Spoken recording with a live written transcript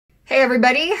Hey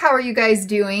everybody, how are you guys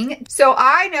doing? So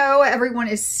I know everyone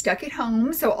is stuck at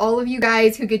home, so all of you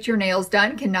guys who get your nails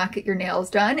done cannot get your nails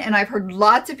done, and I've heard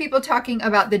lots of people talking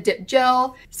about the dip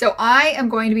gel, so I am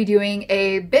going to be doing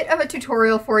a bit of a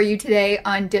tutorial for you today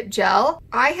on dip gel.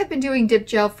 I have been doing dip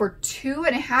gel for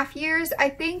 2.5 years, I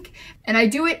think, and I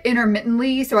do it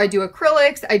intermittently, so I do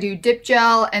acrylics, I do dip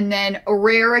gel, and then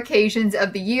rare occasions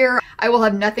of the year, I will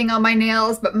have nothing on my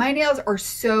nails, but my nails are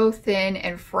so thin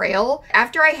and frail.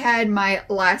 After I had my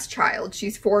last child,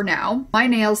 she's 4 now, my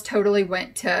nails totally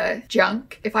went to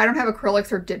junk. If I don't have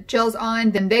acrylics or dip gels on,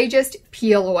 then they just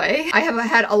peel away. I have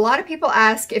had a lot of people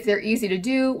ask if they're easy to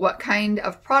do, what kind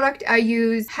of product I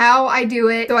use, how I do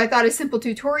it. So I thought a simple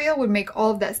tutorial would make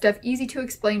all of that stuff easy to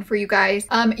explain for you guys.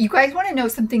 You guys want to know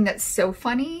something that's so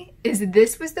funny? Is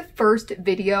this was the first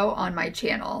video on my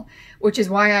channel, which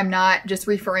is why I'm not just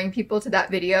referring people to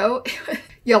that video.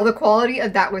 Y'all, the quality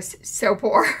of that was so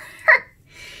poor.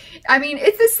 I mean,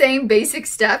 it's the same basic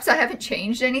steps. I haven't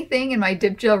changed anything in my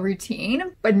dip gel routine,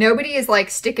 but nobody is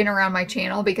like sticking around my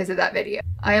channel because of that video.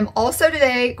 I am also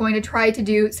today going to try to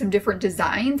do some different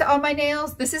designs on my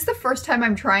nails. This is the first time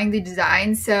I'm trying the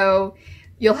design, so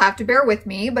you'll have to bear with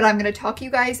me, but I'm going to talk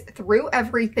you guys through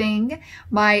everything.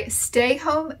 My stay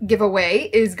home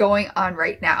giveaway is going on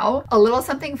right now. A little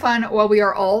something fun while we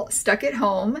are all stuck at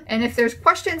home. And if there's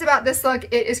questions about this look,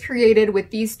 it is created with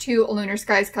these 2 Lunar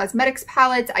Skies Cosmetics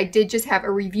palettes. I did just have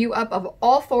a review up of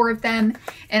all 4 of them,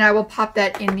 and I will pop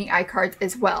that in the iCards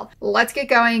as well. Let's get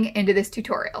going into this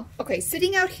tutorial. Okay,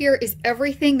 sitting out here is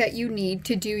everything that you need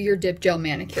to do your dip gel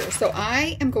manicure. So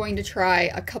I am going to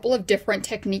try a couple of different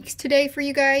techniques today for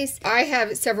you guys. I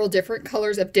have several different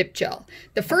colors of dip gel.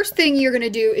 The first thing you're going to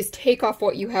do is take off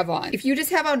what you have on. If you just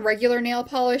have on regular nail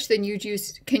polish, then you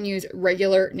can use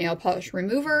regular nail polish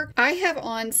remover. I have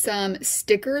on some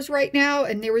stickers right now,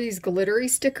 and they were these glittery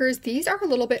stickers. These are a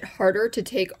little bit harder to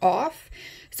take off,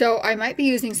 so I might be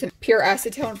using some pure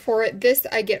acetone for it. This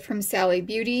I get from Sally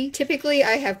Beauty. Typically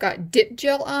I have got dip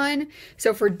gel on.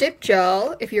 So for dip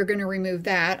gel, if you're gonna remove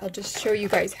that, I'll just show you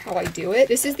guys how I do it.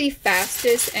 This is the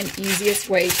fastest and easiest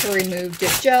way to remove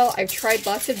dip gel. I've tried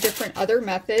lots of different other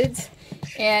methods,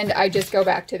 and I just go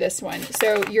back to this one.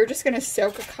 So you're just gonna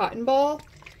soak a cotton ball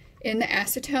in the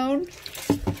acetone.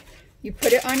 You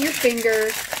put it on your finger,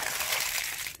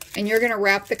 and you're gonna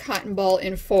wrap the cotton ball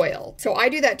in foil. So I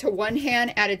do that to one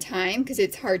hand at a time because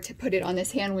it's hard to put it on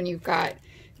this hand when you've got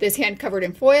this hand covered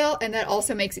in foil, and that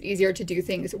also makes it easier to do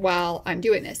things while I'm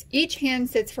doing this. Each hand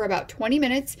sits for about 20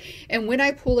 minutes, and when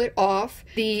I pull it off,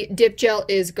 the dip gel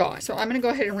is gone. So I'm gonna go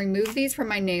ahead and remove these from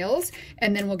my nails,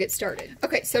 and then we'll get started.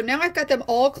 Okay, so now I've got them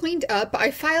all cleaned up.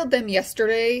 I filed them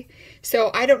yesterday,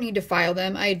 so I don't need to file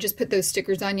them. I just put those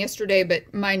stickers on yesterday,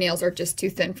 but my nails are just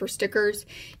too thin for stickers.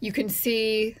 You can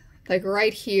see like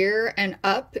right here and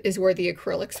up is where the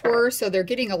acrylics were, so they're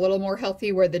getting a little more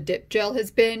healthy where the dip gel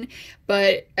has been,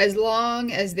 but as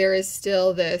long as there is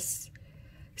still this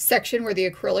section where the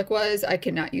acrylic was, I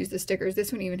cannot use the stickers.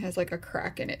 This one even has like a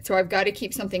crack in it, so I've got to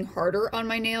keep something harder on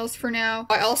my nails for now.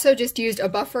 I also just used a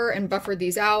buffer and buffered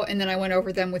these out, and then I went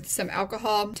over them with some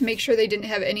alcohol to make sure they didn't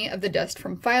have any of the dust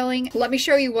from filing. Let me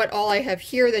show you what all I have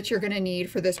here that you're going to need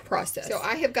for this process. So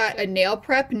I have got a nail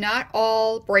prep. Not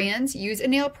all brands use a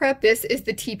nail prep. This is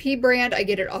the TP brand. I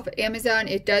get it off of Amazon.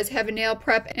 It does have a nail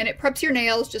prep, and it preps your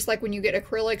nails just like when you get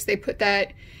acrylics. They put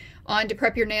that on to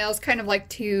prep your nails, kind of like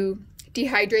to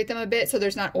dehydrate them a bit so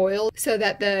there's not oil, so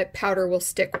that the powder will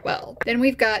stick well. Then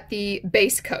we've got the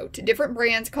base coat. Different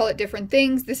brands call it different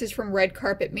things. This is from Red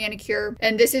Carpet Manicure,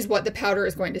 and this is what the powder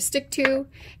is going to stick to.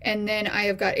 And then I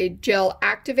have got a gel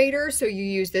activator, so you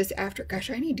use this after, gosh,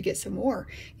 I need to get some more.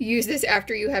 You use this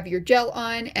after you have your gel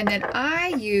on. And then I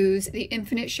use the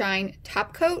Infinite Shine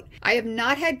top coat. I have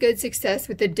not had good success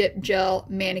with the dip gel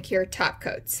manicure top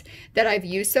coats that I've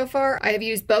used so far. I have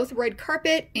used both Red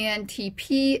Carpet and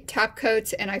TP top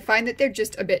coats, and I find that they're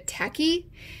just a bit tacky.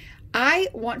 I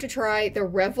want to try the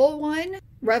Revel one,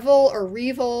 Revel or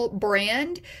Revel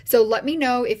brand, so let me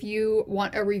know if you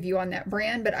want a review on that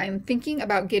brand, but I'm thinking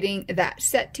about getting that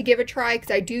set to give a try because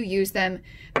I do use them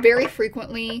very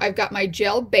frequently. I've got my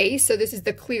gel base, so this is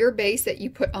the clear base that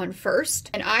you put on first,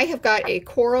 and I have got a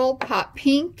coral, hot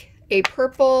pink, a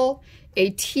purple, a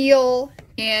teal,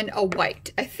 and a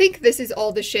white. I think this is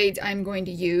all the shades I'm going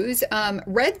to use.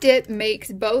 Red Dip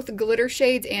makes both glitter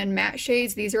shades and matte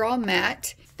shades. These are all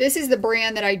matte. This is the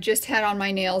brand that I just had on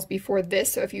my nails before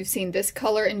this. So if you've seen this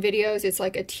color in videos, it's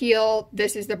like a teal.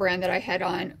 This is the brand that I had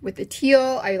on with the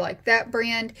teal. I like that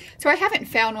brand. So I haven't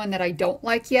found one that I don't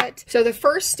like yet. So the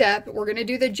first step, we're gonna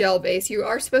do the gel base. You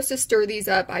are supposed to stir these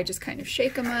up. I just kind of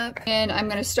shake them up. And I'm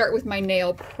gonna start with my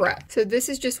nail prep. So this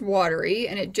is just watery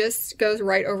and it just goes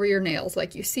right over your nails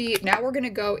like you see. Now we're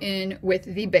gonna go in with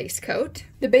the base coat.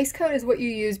 The base coat is what you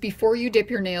use before you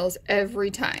dip your nails every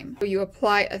time. So you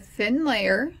apply a thin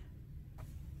layer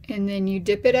and then you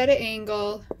dip it at an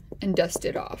angle and dust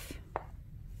it off.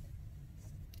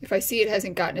 If I see it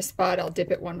hasn't gotten a spot, I'll dip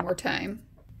it one more time.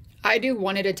 I do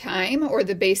one at a time or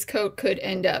the base coat could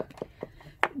end up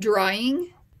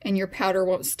drying and your powder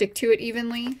won't stick to it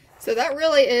evenly. So that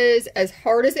really is as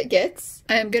hard as it gets.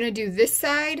 I'm gonna do this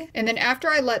side, and then after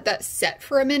I let that set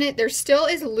for a minute, there still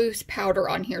is loose powder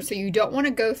on here, so you don't wanna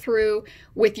go through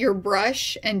with your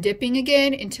brush and dipping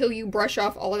again until you brush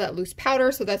off all of that loose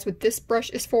powder, so that's what this brush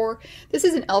is for. This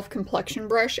is an e.l.f. complexion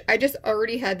brush. I just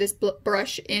already had this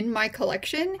brush in my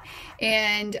collection,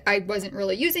 and I wasn't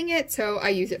really using it, so I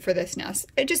use it for this now.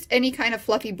 Just any kind of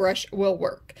fluffy brush will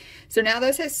work. So now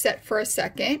this has set for a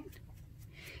second.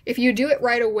 If you do it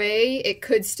right away, it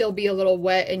could still be a little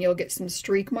wet and you'll get some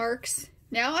streak marks.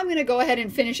 Now I'm gonna go ahead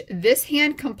and finish this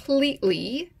hand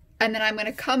completely, and then I'm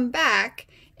gonna come back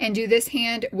and do this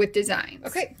hand with designs.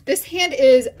 Okay, this hand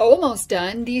is almost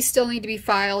done. These still need to be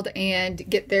filed and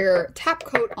get their top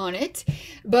coat on it,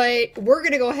 but we're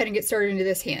gonna go ahead and get started into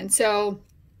this hand. So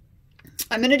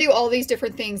I'm gonna do all these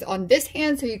different things on this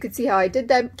hand so you can see how I did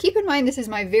them. Keep in mind, this is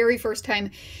my very first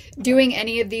time doing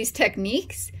any of these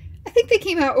techniques. I think they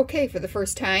came out okay for the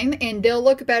first time, and they'll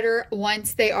look better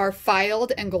once they are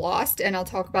filed and glossed, and I'll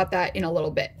talk about that in a little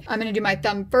bit. I'm going to do my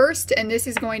thumb first, and this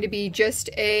is going to be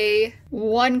just a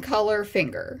one color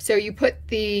finger. So you put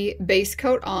the base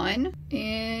coat on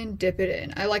and dip it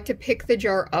in. I like to pick the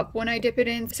jar up when I dip it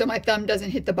in so my thumb doesn't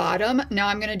hit the bottom. Now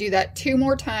I'm going to do that 2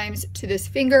 more times to this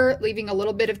finger, leaving a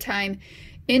little bit of time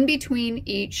in between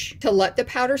each to let the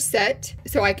powder set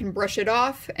so I can brush it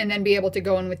off and then be able to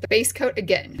go in with the base coat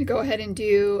again. Go ahead and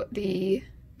do the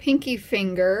pinky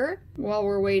finger while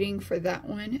we're waiting for that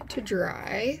one to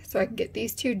dry so I can get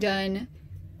these 2 done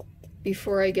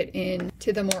before I get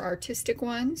into the more artistic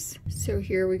ones. So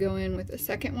here we go in with the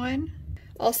second one.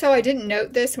 Also, I didn't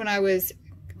note this when I was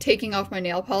taking off my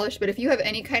nail polish, but if you have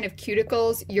any kind of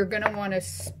cuticles, you're gonna want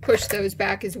to push those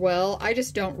back as well. I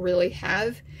just don't really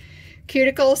have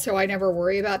cuticles, so I never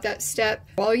worry about that step.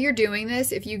 While you're doing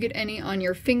this, if you get any on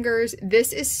your fingers,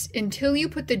 this is, until you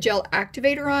put the gel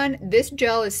activator on, this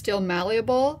gel is still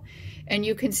malleable and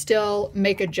you can still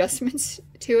make adjustments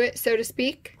to it, so to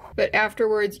speak. But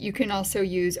afterwards, you can also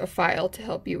use a file to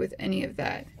help you with any of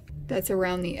that that's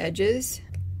around the edges.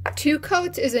 2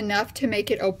 coats is enough to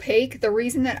make it opaque. The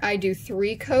reason that I do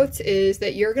 3 coats is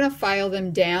that you're gonna file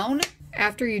them down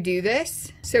after you do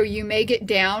this. So you may get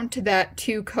down to that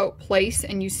 2 coat place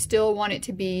and you still want it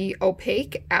to be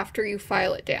opaque after you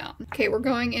file it down. Okay, we're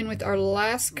going in with our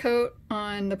last coat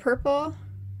on the purple.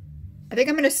 I think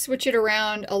I'm gonna switch it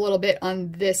around a little bit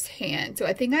on this hand. So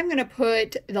I think I'm gonna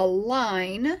put the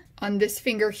line on this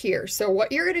finger here. So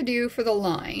what you're gonna do for the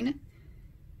line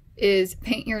is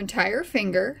paint your entire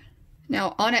finger.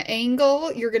 Now on an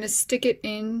angle, you're gonna stick it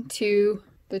into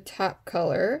the top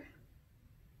color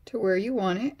to where you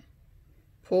want it.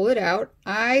 Pull it out.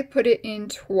 I put it in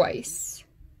twice.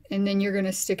 And then you're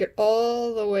gonna stick it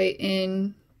all the way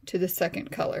in to the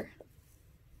second color.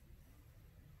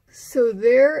 So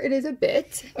there it is a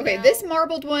bit. Okay, this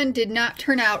marbled one did not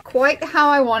turn out quite how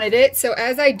I wanted it. So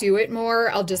as I do it more,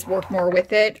 I'll just work more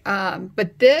with it.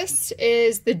 But this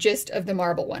is the gist of the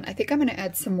marble one. I think I'm gonna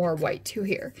add some more white to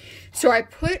here. So I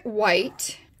put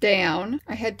white down.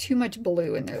 I had too much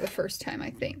blue in there the first time,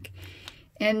 I think.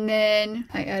 And then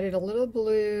I added a little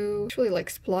blue. Actually, like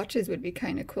splotches would be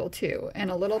kind of cool too. And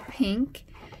a little pink.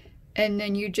 And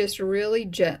then you just really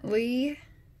gently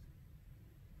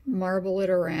marble it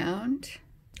around.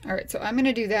 All right, so I'm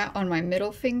gonna do that on my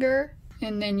middle finger,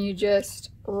 and then you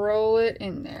just roll it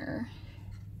in there.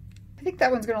 I think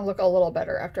that one's gonna look a little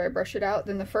better after I brush it out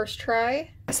than the first try.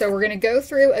 So we're gonna go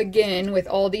through again with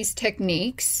all these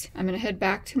techniques. I'm gonna head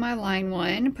back to my line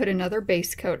one, put another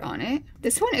base coat on it.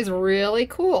 This one is really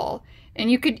cool.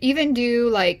 And you could even do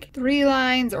like 3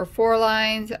 lines or 4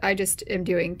 lines. I just am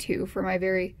doing 2 for my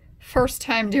very first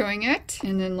time doing it.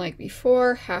 And then like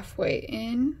before, halfway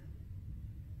in.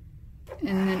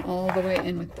 And then all the way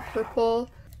in with the purple.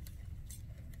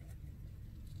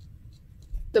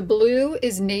 The blue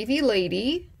is Navy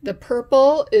Lady. The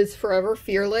purple is Forever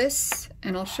Fearless.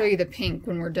 And I'll show you the pink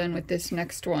when we're done with this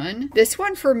next one. This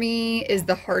one for me is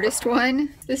the hardest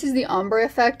one. This is the ombre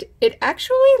effect. It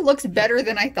actually looks better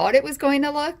than I thought it was going to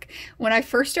look. When I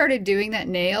first started doing that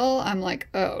nail, I'm like,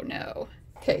 oh no.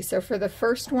 Okay, so for the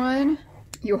first one,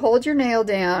 you hold your nail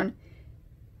down.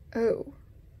 Oh,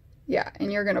 yeah,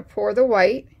 and you're gonna pour the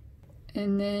white,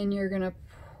 and then you're gonna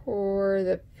pour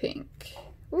the pink.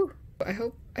 Ooh, I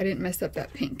hope I didn't mess up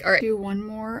that pink. All right, do one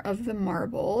more of the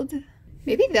marbled.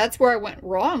 Maybe that's where I went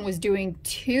wrong, was doing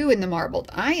 2 in the marbled.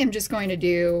 I am just going to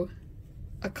do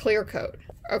a clear coat.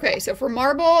 Okay, so for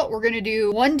marble, we're gonna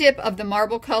do 1 dip of the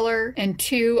marble color and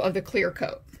 2 of the clear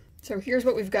coat. So here's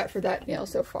what we've got for that nail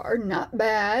so far. Not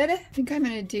bad. I think I'm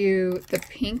gonna do the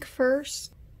pink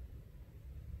first.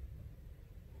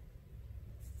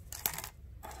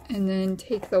 And then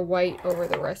take the white over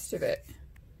the rest of it.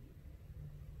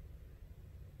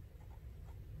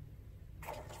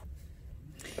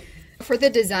 For the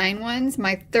design ones,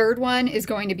 my third one is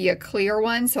going to be a clear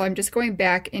one, so I'm just going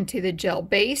back into the gel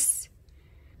base.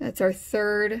 That's our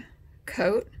third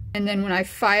coat. And then when I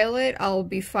file it, I'll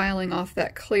be filing off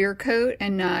that clear coat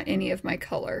and not any of my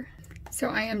color. So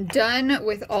I am done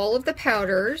with all of the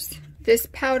powders. This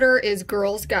powder is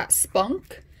Girls Got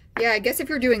Spunk. Yeah, I guess if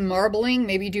you're doing marbling,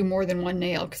 maybe do more than 1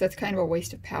 nail because that's kind of a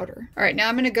waste of powder. All right, now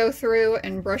I'm gonna go through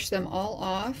and brush them all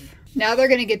off. Now they're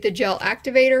gonna get the gel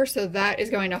activator, so that is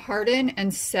going to harden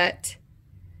and set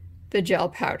the gel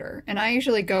powder. And I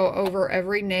usually go over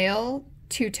every nail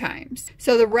 2 times.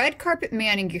 So the red carpet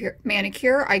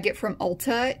manicure I get from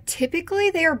Ulta. Typically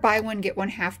they are buy one, get one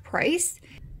half price.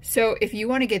 So if you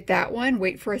want to get that one,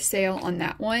 wait for a sale on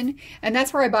that one. And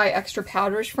that's where I buy extra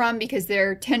powders from because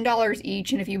they're $10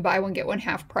 each. And if you buy one, get one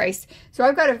half price. So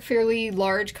I've got a fairly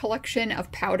large collection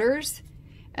of powders.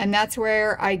 And that's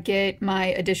where I get my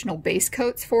additional base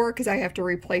coats for because I have to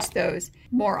replace those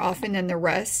more often than the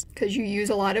rest because you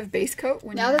use a lot of base coat.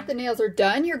 Now that the nails are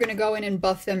done, you're going to go in and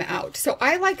buff them out. So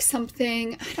I like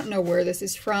something, I don't know where this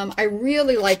is from. I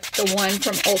really like the one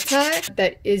from Ulta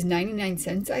that is 99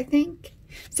 cents, I think.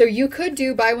 So you could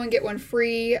do buy one, get one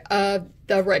free of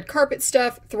the red carpet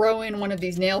stuff, throw in one of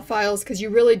these nail files because you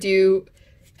really do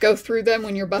go through them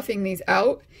when you're buffing these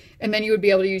out. And then you would be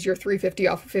able to use your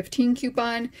 $3.50 off of 15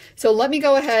 coupon. So let me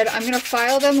go ahead. I'm going to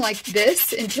file them like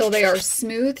this until they are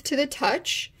smooth to the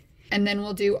touch. And then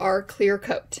we'll do our clear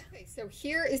coat. Okay, so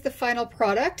here is the final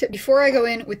product. Before I go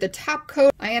in with the top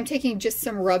coat, I am taking just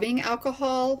some rubbing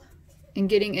alcohol and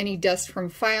getting any dust from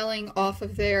filing off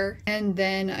of there. And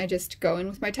then I just go in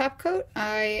with my top coat.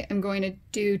 I am going to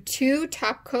do 2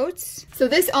 top coats. So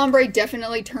this ombre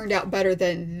definitely turned out better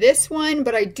than this one,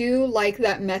 but I do like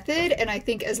that method. And I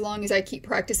think as long as I keep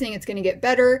practicing, it's gonna get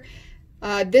better.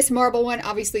 This marble one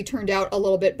obviously turned out a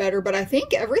little bit better, but I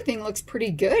think everything looks pretty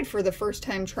good for the first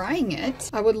time trying it.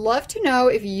 I would love to know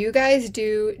if you guys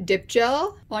do dip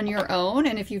gel on your own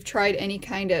and if you've tried any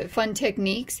kind of fun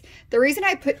techniques. The reason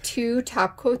I put 2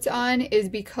 top coats on is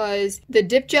because the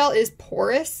dip gel is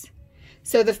porous.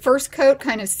 So the first coat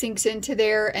kind of sinks into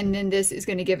there and then this is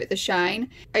going to give it the shine.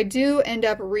 I do end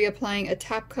up reapplying a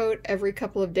top coat every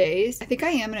couple of days. I think I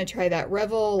am going to try that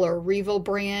Revel or Revel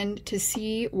brand to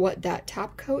see what that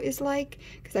top coat is like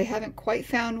because I haven't quite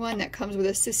found one that comes with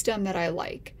a system that I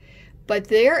like. But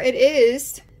there it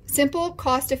is. Simple,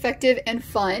 cost-effective, and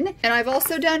fun. And I've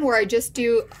also done where I just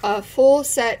do a full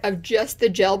set of just the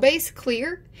gel base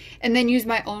clear and then use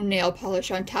my own nail polish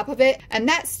on top of it. And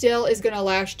that still is going to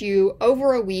last you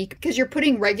over a week because you're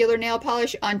putting regular nail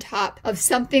polish on top of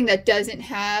something that doesn't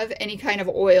have any kind of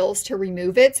oils to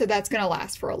remove it. So that's going to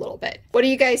last for a little bit. What do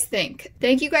you guys think?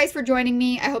 Thank you guys for joining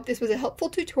me. I hope this was a helpful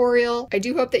tutorial. I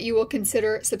do hope that you will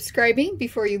consider subscribing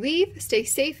before you leave. Stay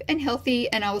safe and healthy,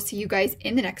 and I will see you guys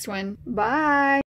in the next one. Bye.